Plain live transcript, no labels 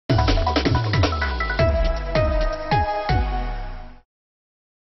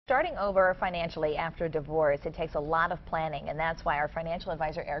starting over financially after divorce, it takes a lot of planning, and that's why our financial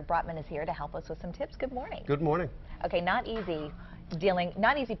advisor, Eric Brotman, is here to help us with some tips. Good morning. Good morning. Okay, not easy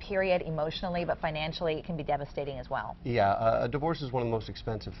period emotionally, but financially it can be devastating as well. Yeah, a divorce is one of the most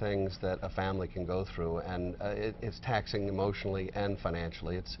expensive things that a family can go through, and it's taxing emotionally and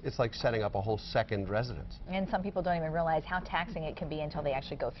financially. It's like setting up a whole second residence. And some people don't even realize how taxing it can be until they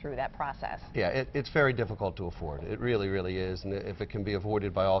actually go through that process. Yeah, it's very difficult to afford. It really, really is, and if it can be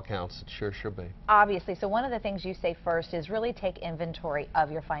avoided by all counts, it sure should be. Obviously, so one of the things you say first is really take inventory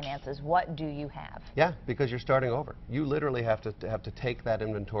of your finances. What do you have? Yeah, because you're starting over. You literally have to take that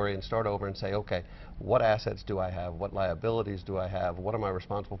inventory and start over and say, okay, what assets do I have? What liabilities do I have? What am I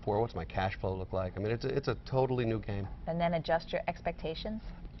responsible for? What's my cash flow look like? I mean, it's a totally new game. And then adjust your expectations?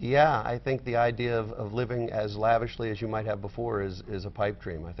 Yeah, I think the idea of living as lavishly as you might have before is a pipe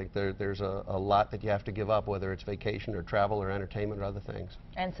dream. I think there's a lot that you have to give up, whether it's vacation or travel or entertainment or other things.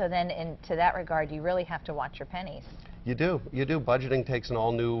 And so then to that regard, you really have to watch your pennies. You do. Budgeting takes an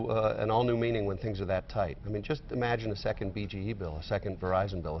all new meaning when things are that tight. I mean, just imagine a second BGE bill, a second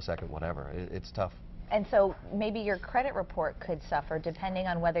Verizon bill, a second whatever. It's tough. And so maybe your credit report could suffer depending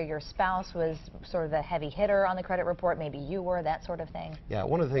on whether your spouse was sort of the heavy hitter on the credit report, maybe you were, that sort of thing. Yeah,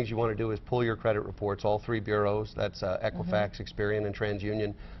 one of the things you want to do is pull your credit reports, all three bureaus, that's Equifax, Experian, and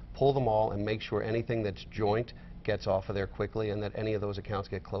TransUnion. Pull them all and make sure anything that's joint gets off of there quickly, and that any of those accounts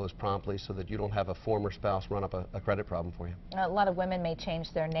get closed promptly so that you don't have a former spouse run up a credit problem for you. A lot of women may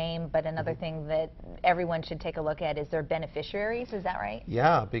change their name, but another thing that everyone should take a look at is their beneficiaries, is that right?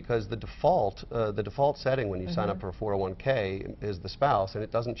 Yeah, because the default setting when you sign up for a 401k is the spouse, and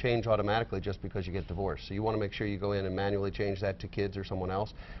it doesn't change automatically just because you get divorced. So you want to make sure you go in and manually change that to kids or someone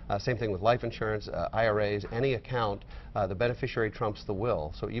else. Same thing with life insurance, IRAs, any account, the beneficiary trumps the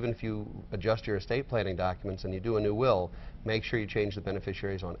will. So even if you adjust your estate planning documents and you do a new will, make sure you change the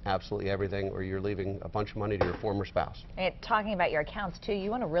beneficiaries on absolutely everything, or you're leaving a bunch of money to your former spouse. And talking about your accounts too,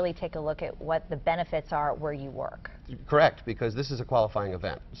 you want to really take a look at what the benefits are where you work. Correct, because this is a qualifying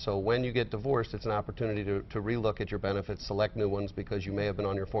event. So when you get divorced, it's an opportunity to relook at your benefits, select new ones because you may have been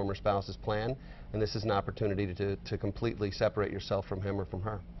on your former spouse's plan, and this is an opportunity to completely separate yourself from him or from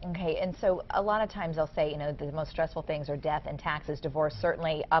her. Okay, and so a lot of times they'll say, you know, the most stressful things are death and taxes. Divorce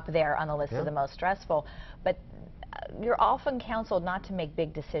certainly up there on the list of the most stressful, but you're often counseled not to make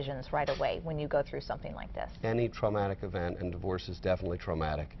big decisions right away when you go through something like this. Any traumatic event, and divorce is definitely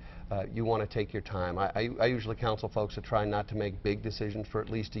traumatic, you want to take your time. I usually counsel folks to try not to make big decisions for at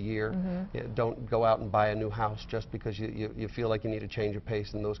least a year. Don't go out and buy a new house just because you feel like you need a change of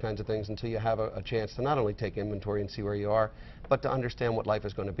pace and those kinds of things until you have a chance to not only take inventory and see where you are, but to understand what life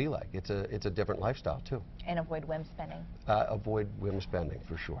is going to be like. It's a different lifestyle too. And avoid whim spending. Avoid whim spending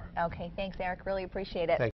for sure. Okay, thanks Eric, really appreciate it. Thank